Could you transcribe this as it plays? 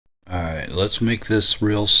Alright, let's make this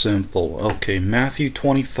real simple. Okay, Matthew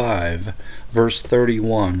 25, verse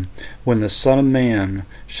 31. When the Son of Man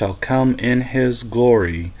shall come in his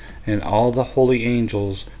glory, and all the holy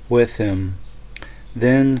angels with him,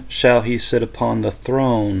 then shall he sit upon the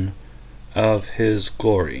throne of his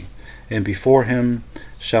glory. And before him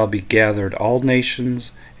shall be gathered all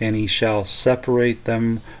nations, and he shall separate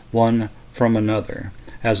them one from another,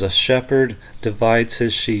 as a shepherd divides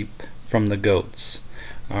his sheep from the goats.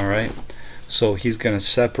 Alright, so he's going to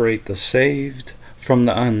separate the saved from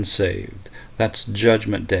the unsaved. That's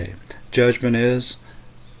Judgment Day. Judgment is,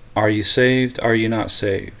 are you saved? Are you not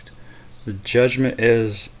saved? The judgment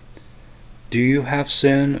is, do you have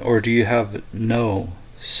sin or do you have no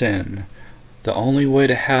sin? The only way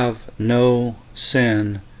to have no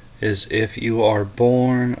sin is if you are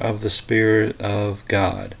born of the Spirit of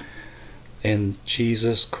God. And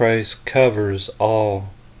Jesus Christ covers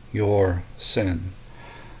all your sin.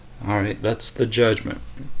 Alright, that's the judgment.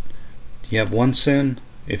 You have one sin?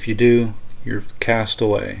 If you do, you're cast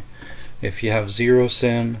away. If you have zero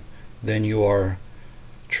sin, then you are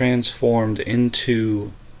transformed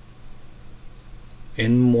into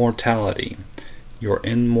immortality. Your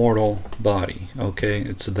immortal body. Okay,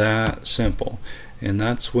 it's that simple. And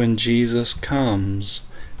that's when Jesus comes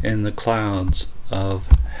in the clouds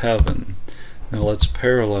of heaven. Now let's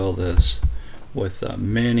parallel this with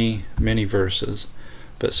many verses.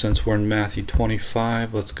 But since we're in Matthew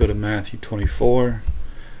 25, let's go to Matthew 24.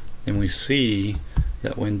 And we see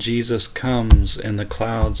that when Jesus comes in the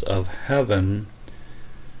clouds of heaven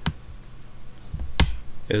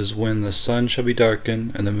is when the sun shall be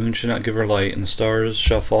darkened, and the moon shall not give her light, and the stars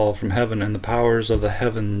shall fall from heaven, and the powers of the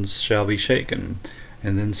heavens shall be shaken.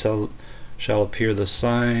 And then shall appear the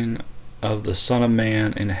sign of the Son of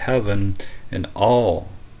Man in heaven, and all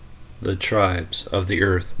the tribes of the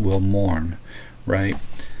earth will mourn. Right?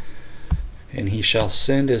 And he shall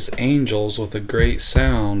send his angels with a great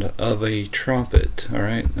sound of a trumpet.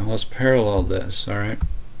 Alright, now let's parallel this. Alright,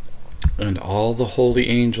 and all the holy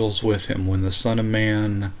angels with him when the Son of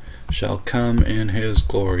Man shall come in his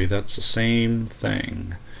glory. That's the same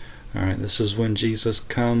thing. Alright, this is when Jesus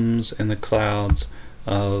comes in the clouds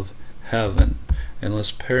of heaven. And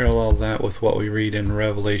let's parallel that with what we read in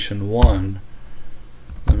Revelation 1.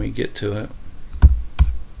 Let me get to it,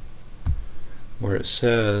 where it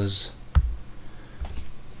says,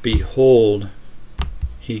 behold,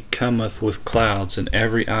 he cometh with clouds, and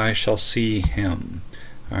every eye shall see him.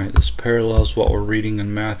 Alright, this parallels what we're reading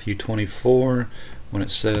in Matthew 24, when it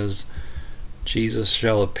says, Jesus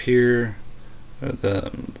shall appear,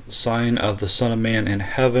 the sign of the Son of Man in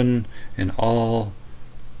heaven, and all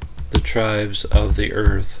the tribes of the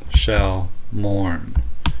earth shall mourn.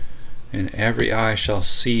 And every eye shall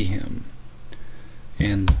see him,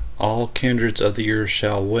 and all kindreds of the earth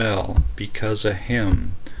shall wail because of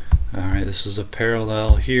him. Alright, this is a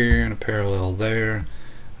parallel here and a parallel there.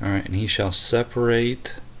 Alright, and he shall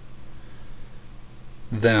separate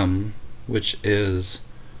them, which is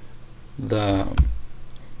the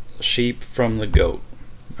sheep from the goat.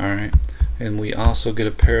 Alright, and we also get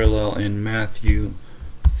a parallel in Matthew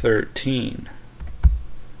 13.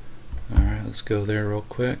 Alright, let's go there real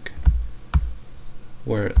quick,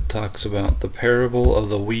 where it talks about the parable of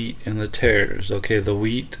the wheat and the tares. Okay, the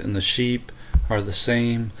wheat and the sheep are the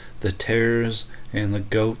same, the tares and the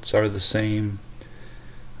goats are the same.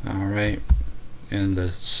 Alright, and the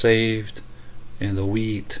saved and the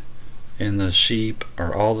wheat and the sheep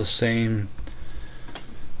are all the same.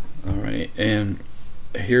 Alright, and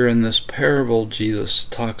here in this parable Jesus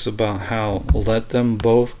talks about how let them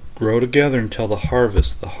both grow together until the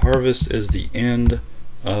harvest. The harvest is the end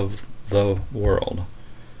of the world.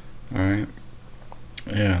 Alright,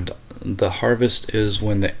 and the harvest is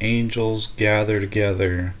when the angels gather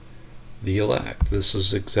together the elect. This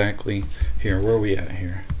is exactly here. Where are we at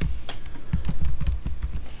here?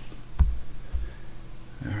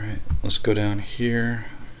 Alright, let's go down here.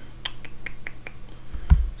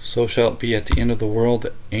 So shall it be at the end of the world,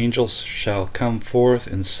 that angels shall come forth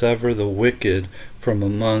and sever the wicked from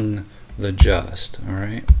among the just.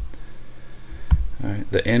 Alright,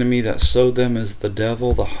 the enemy that sowed them is the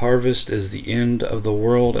devil. The harvest is the end of the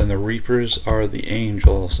world, and the reapers are the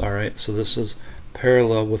angels. Alright, so this is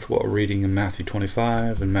parallel with what we're reading in Matthew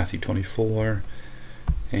 25 and Matthew 24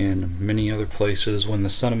 and many other places. When the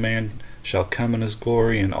Son of Man shall come in his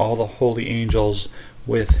glory, and all the holy angels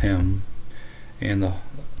with him, and the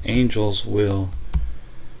angels will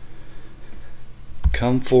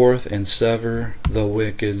come forth and sever the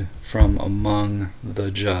wicked from among the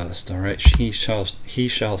just. Alright, he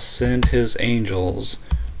shall send his angels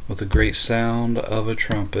with a great sound of a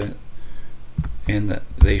trumpet, and that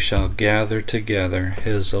they shall gather together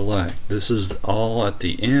his elect. This is all at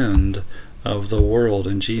the end of the world,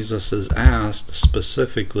 and Jesus is asked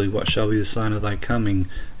specifically, what shall be the sign of thy coming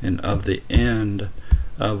and of the end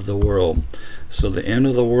of the world? So the end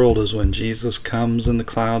of the world is when Jesus comes in the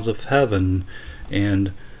clouds of heaven,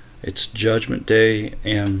 and it's judgment day,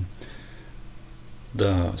 and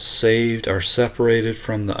the saved are separated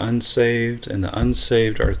from the unsaved, and the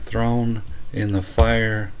unsaved are thrown in the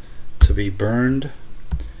fire to be burned,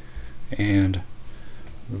 and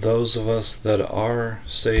those of us that are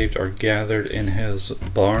saved are gathered in his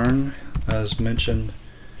barn, as mentioned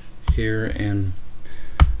here in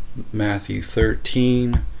Matthew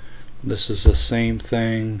 13. This is the same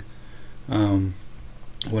thing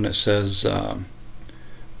when it says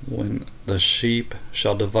when the sheep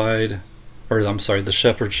shall divide, or I'm sorry, the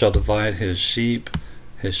shepherd shall divide his sheep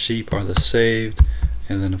are the saved.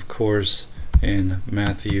 And then of course in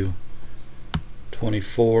Matthew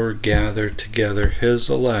 24, gather together his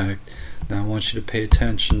elect. Now I want you to pay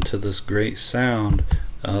attention to this great sound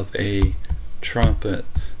of a trumpet.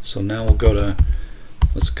 So now we'll go to,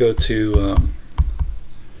 let's go to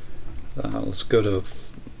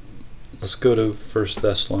 1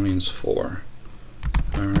 Thessalonians 4.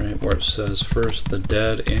 Alright, where it says, first the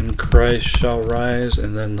dead in Christ shall rise,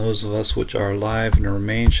 and then those of us which are alive and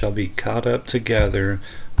remain shall be caught up together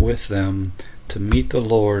with them to meet the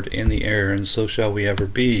Lord in the air, and so shall we ever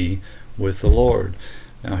be with the Lord.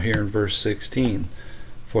 Now here in verse 16,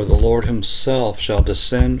 for the Lord himself shall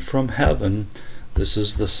descend from heaven. This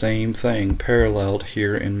is the same thing paralleled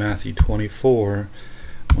here in Matthew 24,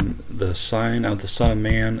 when the sign of the Son of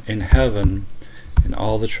Man in heaven, and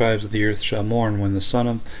all the tribes of the earth shall mourn when the Son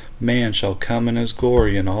of Man shall come in his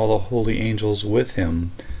glory, and all the holy angels with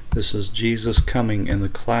him. This is Jesus coming in the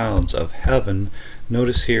clouds of heaven.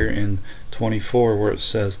 Notice here in 24 where it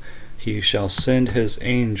says, he shall send his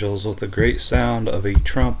angels with a great sound of a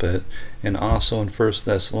trumpet, and also in 1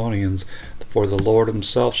 Thessalonians, for the Lord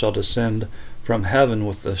himself shall descend from heaven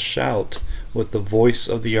with a shout, with the voice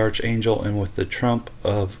of the archangel, and with the trump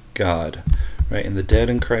of God. Right, and the dead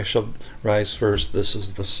in Christ shall rise first. This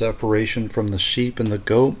is the separation from the sheep and the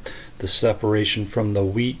goat, the separation from the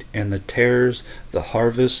wheat and the tares, the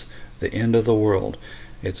harvest, the end of the world.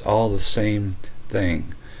 It's all the same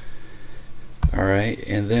thing. Alright,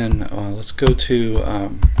 and then let's go to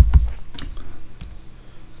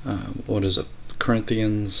what is it?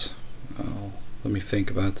 Corinthians. Let me think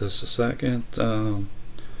about this a second.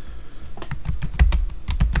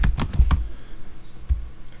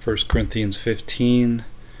 1 Corinthians 15,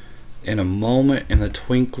 in a moment, in the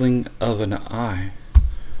twinkling of an eye,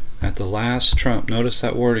 at the last trump. Notice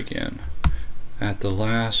that word again, at the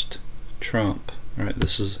last trump. All right,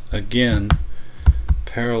 this is again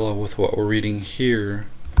parallel with what we're reading here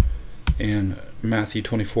in Matthew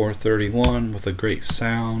 24:31, with a great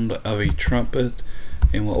sound of a trumpet,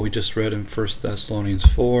 and what we just read in 1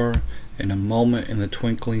 Thessalonians 4, in a moment, in the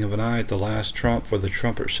twinkling of an eye, at the last trump, for the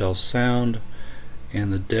trumpet shall sound,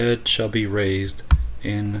 and the dead shall be raised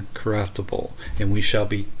incorruptible, and we shall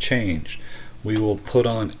be changed. We will put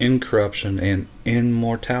on incorruption and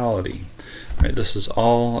immortality. Right, this is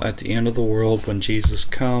all at the end of the world when Jesus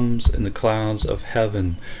comes in the clouds of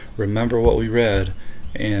heaven. Remember what we read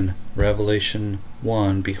in Revelation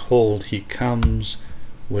 1, behold, he comes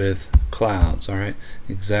with clouds. Alright,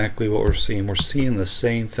 exactly what we're seeing. We're seeing the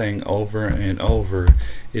same thing over and over.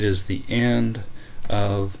 It is the end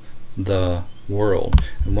of the world,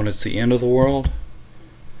 and when it's the end of the world,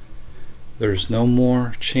 there's no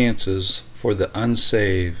more chances for the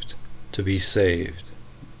unsaved to be saved.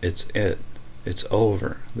 It's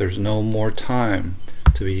over. There's no more time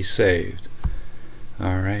to be saved.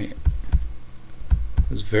 Alright,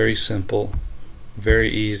 it's very simple, very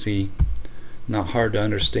easy, not hard to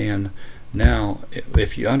understand. Now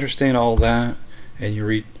if you understand all that and you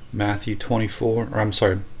read Matthew 24, or I'm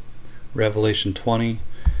sorry, Revelation 20,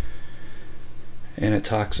 and it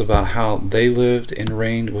talks about how they lived and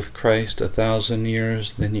reigned with Christ 1,000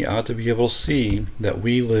 years, then you ought to be able to see that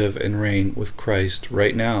we live and reign with Christ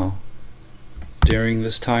right now during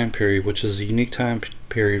this time period, which is a unique time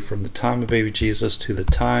period from the time of baby Jesus to the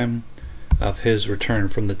time of his return,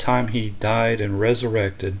 from the time he died and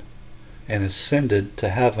resurrected and ascended to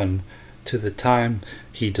heaven to the time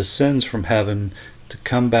he descends from heaven to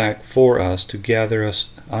come back for us to gather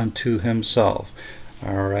us unto himself.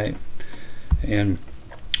 Alright, and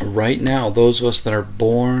right now those of us that are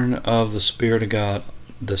born of the Spirit of God,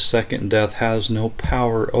 the second death has no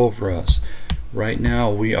power over us. Right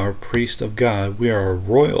now we are priests of God. We are a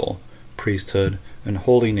royal priesthood and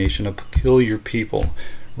holy nation, a peculiar people.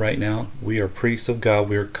 Right now we are priests of God.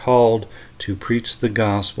 We are called to preach the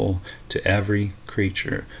gospel to every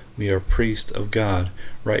creature. We are priests of God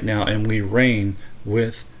right now, and we reign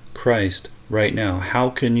with Christ right now. How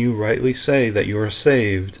can you rightly say that you are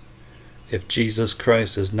saved if Jesus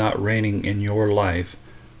Christ is not reigning in your life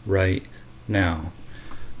right now?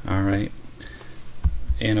 All right.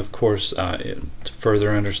 And of course, to further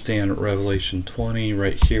understand Revelation 20,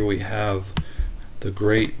 right here we have the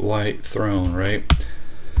great white throne, right?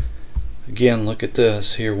 Again, look at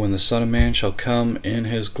this here. When the Son of Man shall come in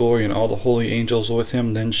his glory and all the holy angels with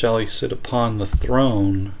him, then shall he sit upon the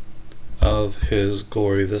throne of his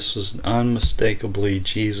glory. This is unmistakably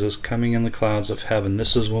Jesus coming in the clouds of heaven.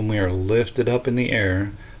 This is when we are lifted up in the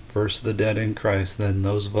air. First the dead in Christ, then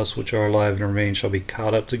those of us which are alive and remain shall be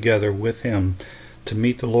caught up together with him to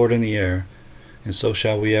meet the Lord in the air, and so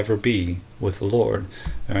shall we ever be with the Lord.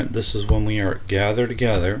 All right, this is when we are gathered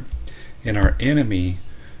together, and our enemy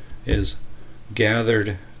is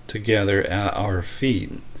gathered together at our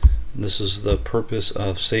feet. This is the purpose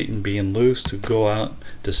of Satan being loose, to go out,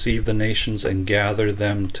 deceive the nations, and gather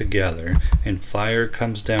them together. And fire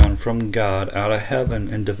comes down from God out of heaven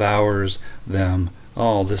and devours them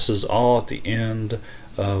all. This is all at the end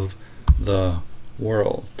of the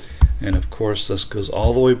world. And of course, this goes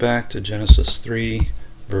all the way back to Genesis 3,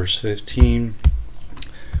 verse 15,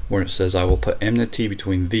 where it says, I will put enmity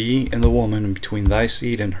between thee and the woman, and between thy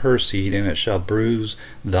seed and her seed, and it shall bruise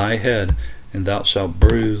thy head, and thou shalt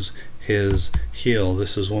bruise his heel.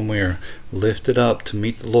 This is when we are lifted up to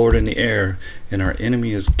meet the Lord in the air, and our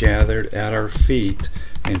enemy is gathered at our feet,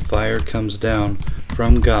 and fire comes down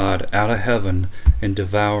from God out of heaven and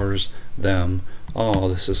devours them all.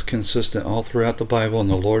 This is consistent all throughout the Bible. And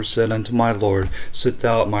the Lord said unto my Lord, sit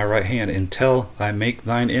thou at my right hand until I make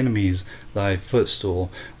thine enemies thy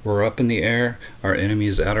footstool. We're up in the air, our enemy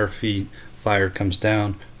is at our feet, fire comes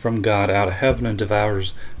down from God out of heaven and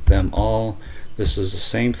devours them all. This is the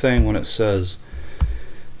same thing when it says,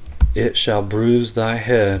 it shall bruise thy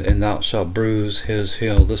head and thou shalt bruise his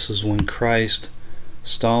heel. This is when Christ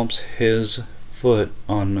stomps his foot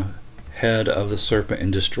on the head of the serpent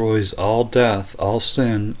and destroys all death, all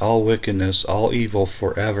sin, all wickedness, all evil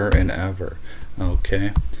forever and ever.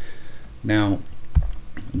 Okay, now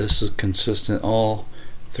this is consistent all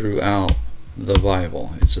throughout the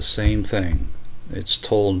Bible. It's the same thing. It's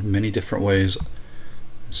told many different ways,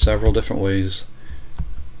 several different ways,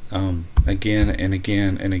 again and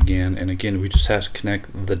again and again and again. We just have to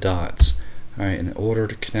connect the dots. Alright, in order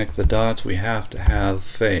to connect the dots, we have to have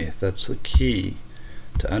faith. That's the key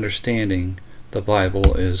to understanding the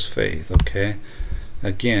Bible, is faith. Okay,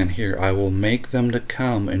 again here, I will make them to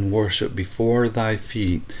come and worship before thy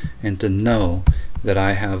feet, and to know that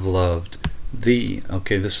I have loved thee.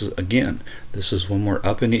 Okay, this is, again, this is when we're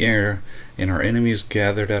up in the air and our enemies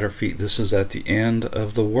gathered at our feet. This is at the end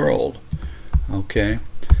of the world. Okay,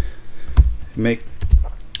 make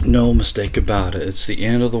no mistake about it, it's the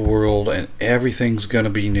end of the world, and everything's going to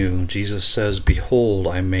be new. Jesus says, behold,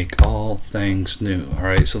 I make all things new.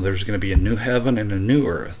 Alright, so there's going to be a new heaven and a new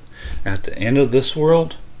earth. At the end of this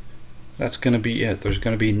world, that's going to be it. There's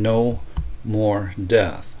going to be no more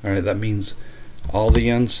death. Alright, that means all the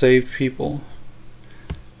unsaved people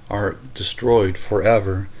are destroyed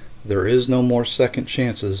forever. There is no more second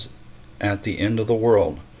chances at the end of the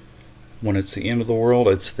world. When it's the end of the world,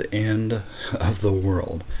 it's the end of the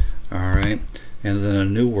world. Alright, and then a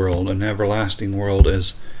new world, an everlasting world,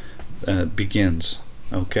 is begins.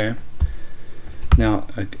 Okay, now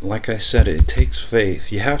like I said, it takes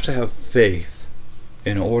faith. You have to have faith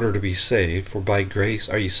in order to be saved. For by grace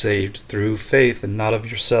are you saved through faith, and not of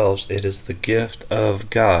yourselves. It is the gift of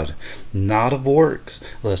God, not of works,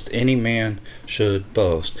 lest any man should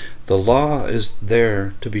boast. The law is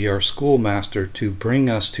there to be our schoolmaster, to bring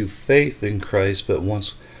us to faith in Christ, but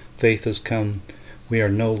once faith has come, we are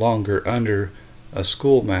no longer under a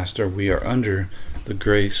schoolmaster. We are under the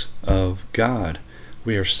grace of God.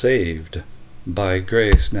 We are saved by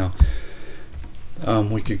grace. Now,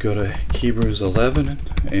 we could go to Hebrews 11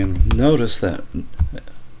 and notice that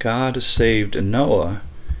God saved Noah,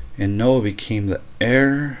 and Noah became the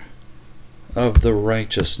heir of the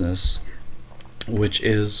righteousness which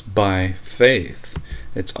is by faith.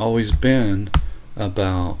 It's always been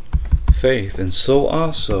about faith. And so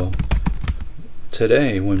also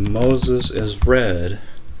today, when Moses is read,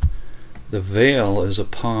 the veil is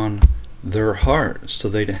upon their heart. So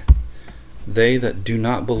they that do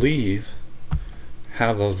not believe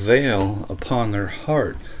have a veil upon their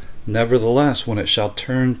heart. Nevertheless, when it shall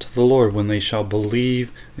turn to the Lord, when they shall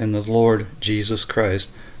believe in the Lord Jesus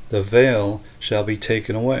Christ, the veil shall be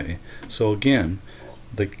taken away. So again,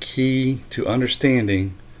 the key to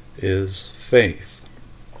understanding is faith.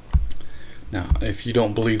 Now, if you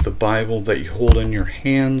don't believe the Bible that you hold in your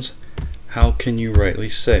hands, how can you rightly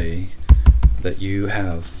say that you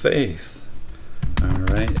have faith?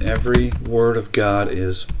 Alright, every word of God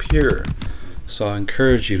is pure. So I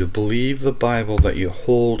encourage you to believe the Bible that you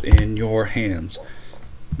hold in your hands.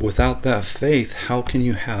 Without that faith, how can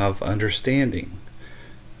you have understanding?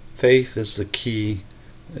 Faith is the key,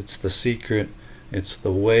 it's the secret, it's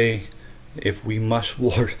the way. If we must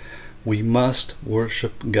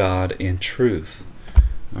worship God in truth.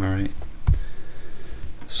 Alright.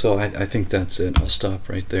 So I think that's it. I'll stop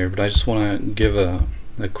right there. But I just want to give a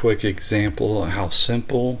quick example of how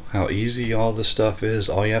simple, how easy all this stuff is.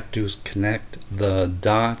 All you have to do is connect the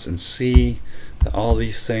dots and see that all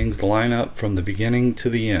these things line up from the beginning to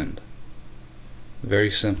the end.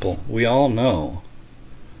 Very simple. We all know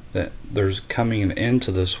that there's coming an end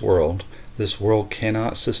to this world. This world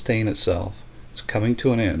cannot sustain itself. It's coming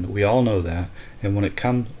to an end. We all know that. And when it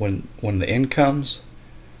comes, when the end comes,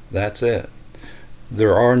 that's it.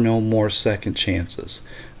 There are no more second chances.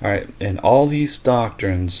 Alright, and all these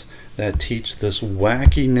doctrines that teach this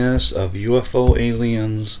wackiness of UFO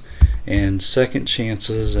aliens and second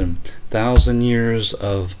chances and 1,000 years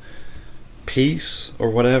of peace or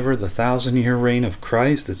whatever, the 1,000-year reign of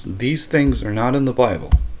Christ, these things are not in the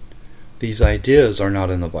Bible. These ideas are not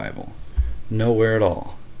in the Bible. Nowhere at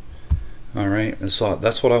all. Alright, and so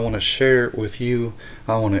that's what I want to share with you.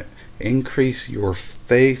 I want to increase your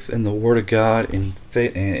faith in the Word of God, and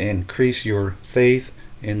increase your faith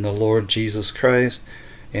in the Lord Jesus Christ,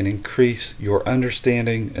 and increase your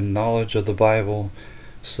understanding and knowledge of the Bible,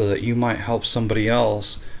 so that you might help somebody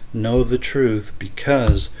else know the truth,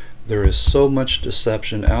 because there is so much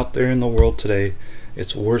deception out there in the world today.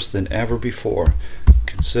 It's worse than ever before.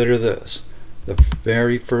 Consider this. The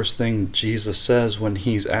very first thing Jesus says when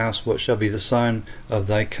he's asked, what shall be the sign of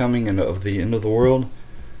thy coming and of the end of the world?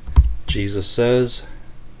 Jesus says,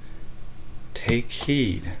 take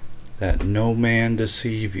heed that no man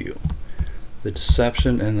deceive you. The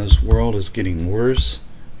deception in this world is getting worse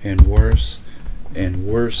and worse and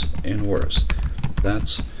worse and worse.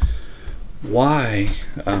 That's why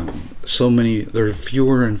there are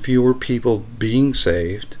fewer and fewer people being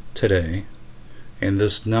saved today. And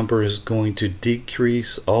this number is going to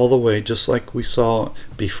decrease all the way, just like we saw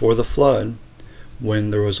before the flood,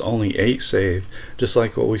 when there was only 8 saved. Just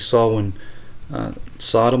like what we saw when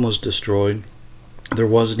Sodom was destroyed, there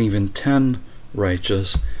wasn't even 10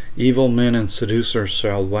 righteous. Evil men and seducers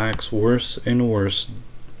shall wax worse and worse,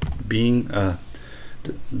 being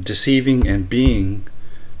deceiving and being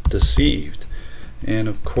deceived. And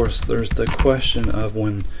of course, there's the question of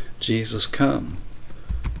when Jesus comes.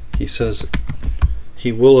 He says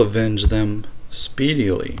he will avenge them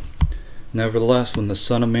speedily. Nevertheless, when the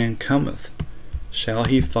Son of Man cometh, shall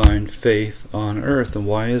he find faith on earth? And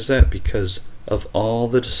why is that? Because of all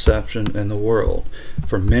the deception in the world.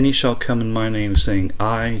 For many shall come in my name, saying,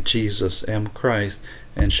 I, Jesus, am Christ,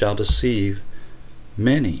 and shall deceive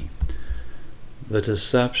many. The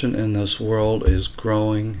deception in this world is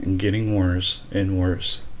growing and getting worse and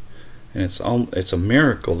worse. And it's a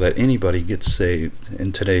miracle that anybody gets saved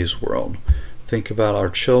in today's world. Think about our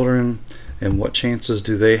children, and what chances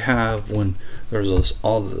do they have when there's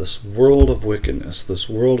all this world of wickedness, this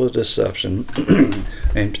world of deception,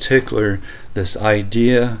 in particular this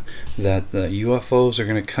idea that the UFOs are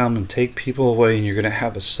going to come and take people away and you're going to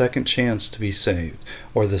have a second chance to be saved,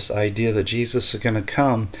 or this idea that Jesus is going to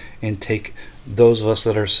come and take those of us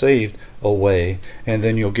that are saved away and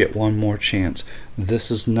then you'll get one more chance. This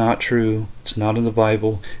is not true. It's not in the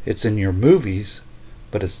Bible. It's in your movies,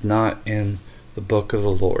 but it's not in the book of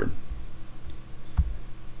the Lord.